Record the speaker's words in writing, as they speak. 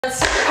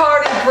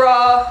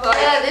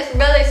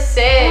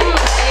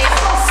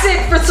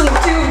for some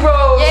dude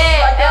bros.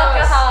 Yeah, like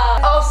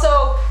alcohol.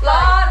 Also,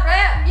 Loud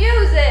rap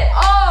music.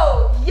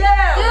 oh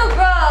yeah. Dude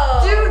bro.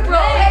 Dude bro.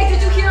 Man. Hey,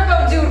 did you hear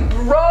about dude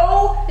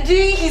bro?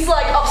 He's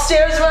like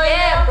upstairs right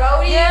Yeah, now.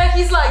 Brody. Yeah,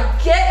 he's like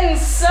getting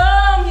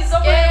some. He's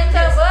up there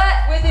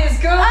with his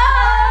girl. Oh!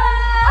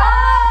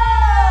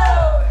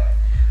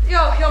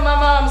 Yo, my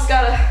mom's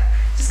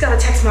just gotta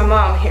text my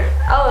mom here.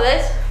 Oh,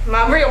 this?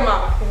 My real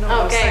mom. You know what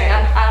I'm Okay, saying?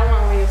 I don't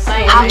know what you're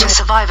saying. How to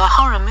survive a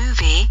horror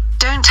movie?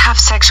 Don't have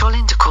sexual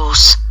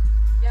intercourse.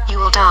 You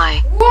will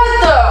die.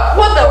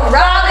 What the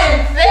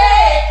Robin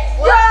Thicke?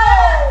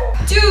 Yo!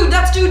 Dude,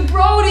 that's dude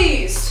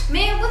Brody's.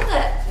 Man, what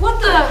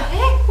the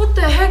heck? What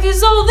the heck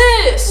is all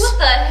this? What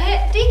the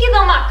heck? Did you get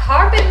on my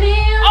carpet,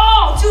 man?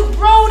 Oh, dude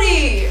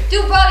Brody.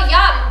 Dude, Brody,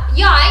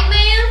 y'all ain't,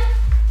 man?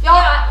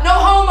 Y'all, no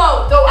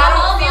homo. Though I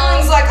don't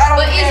feelings like I don't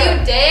But care. is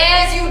you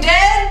dead? Is you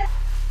dead?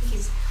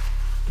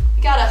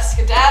 You gotta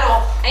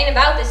skedaddle. Ain't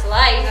about this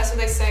life. That's what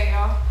they say,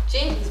 y'all.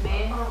 Jeez,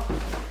 man.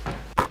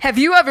 Have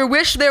you ever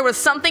wished there was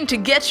something to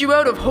get you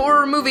out of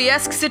horror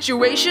movie-esque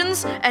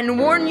situations and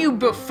warn you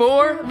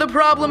before the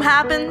problem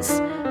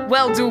happens?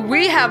 Well, do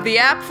we have the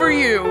app for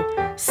you?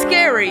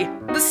 Scary,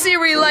 the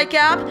Siri-like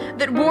app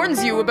that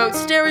warns you about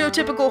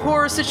stereotypical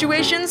horror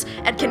situations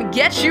and can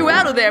get you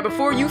out of there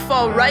before you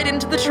fall right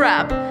into the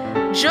trap.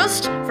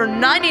 Just for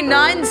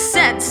 99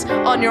 cents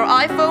on your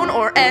iPhone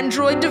or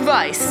Android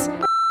device.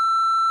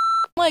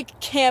 Like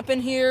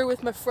camping here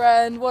with my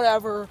friend,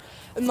 whatever.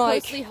 And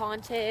like Mostly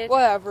haunted.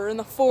 whatever, in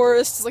the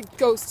forest, it's like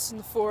ghosts in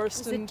the forest.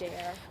 It's and a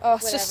dare.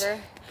 it's Whatever. just,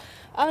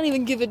 I don't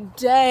even give a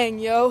dang,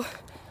 yo.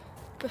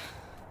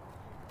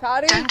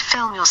 Patty? Don't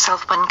film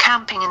yourself when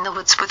camping in the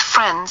woods with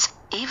friends,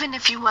 even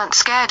if you weren't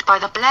scared by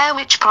the Blair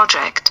Witch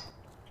Project.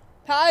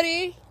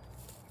 Patty?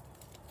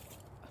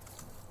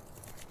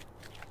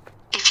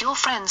 If your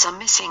friends are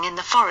missing in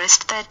the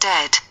forest, they're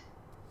dead.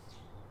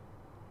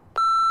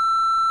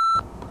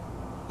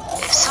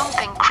 If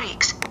something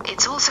creaks,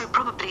 it's also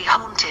probably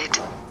haunted.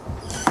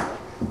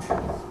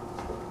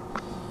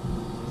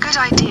 Good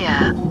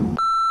idea.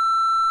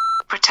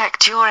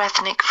 Protect your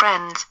ethnic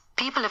friends.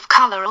 People of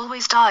color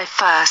always die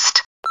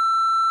first.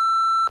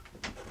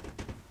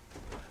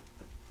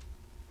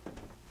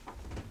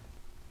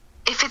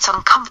 If it's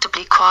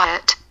uncomfortably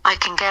quiet, I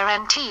can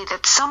guarantee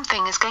that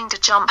something is going to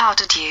jump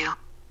out at you.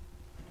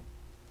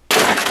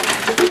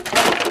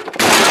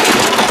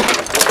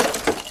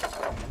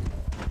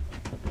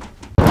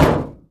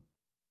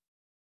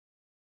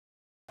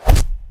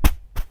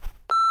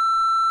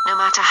 No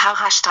matter how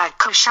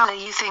 #Coachella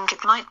you think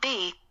it might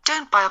be,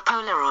 don't buy a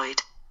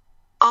Polaroid.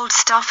 Old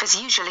stuff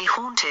is usually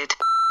haunted.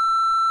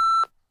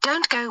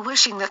 Don't go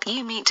wishing that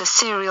you meet a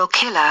serial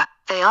killer.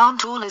 They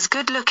aren't all as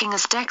good looking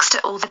as Dexter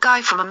or the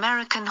guy from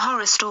American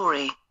Horror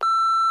Story.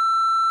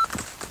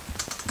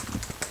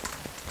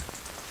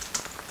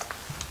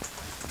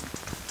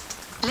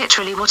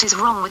 Literally, what is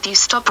wrong with you?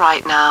 Stop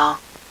right now.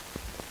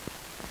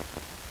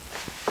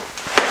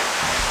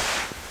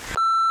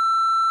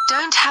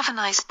 Don't have a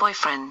nice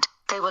boyfriend.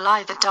 They will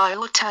either die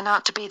or turn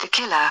out to be the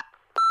killer.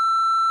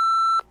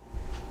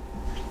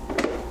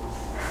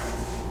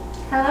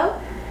 Hello?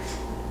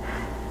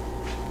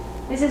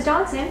 Mrs.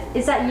 Johnson,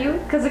 is that you?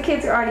 Because the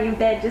kids are already in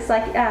bed, just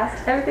like you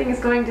asked. Everything is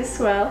going just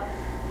swell.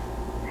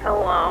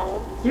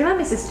 Hello? You're not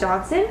Mrs.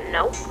 Johnson?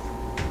 Nope.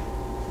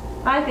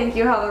 I think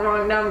you have the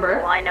wrong number.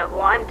 Well, I know who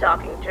I'm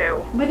talking to.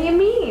 What do you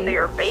mean? So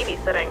you're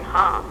babysitting,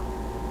 huh?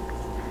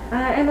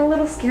 I'm a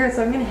little scared,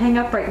 so I'm gonna hang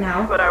up right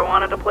now. But I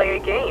wanted to play a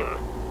game.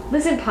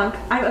 Listen, punk,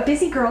 I'm a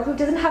busy girl who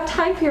doesn't have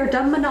time for your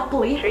dumb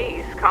Monopoly.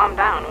 Jeez, calm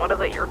down. What is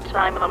it, your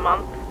time of the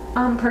month?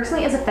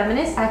 Personally, as a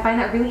feminist, I find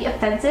that really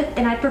offensive,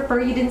 and I'd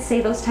prefer you didn't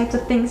say those types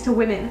of things to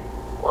women.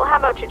 Well, how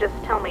about you just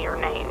tell me your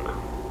name?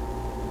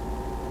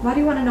 Why do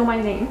you want to know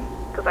my name?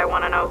 Because I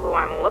want to know who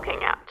I'm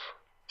looking at.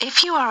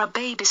 If you are a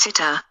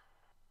babysitter,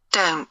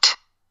 don't.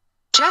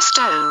 Just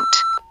don't.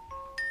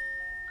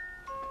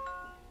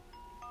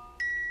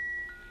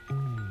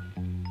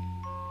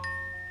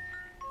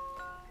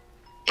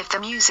 If the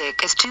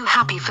music is too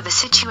happy for the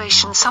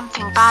situation,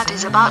 something bad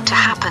is about to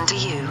happen to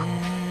you.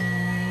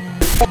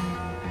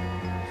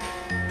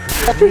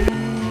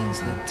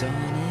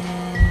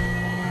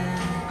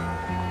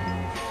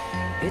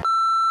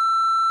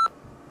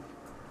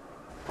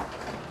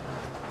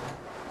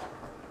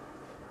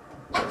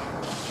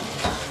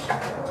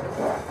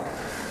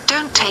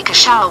 Don't take a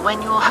shower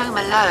when you're home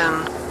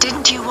alone.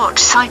 Didn't you watch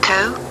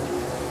Psycho?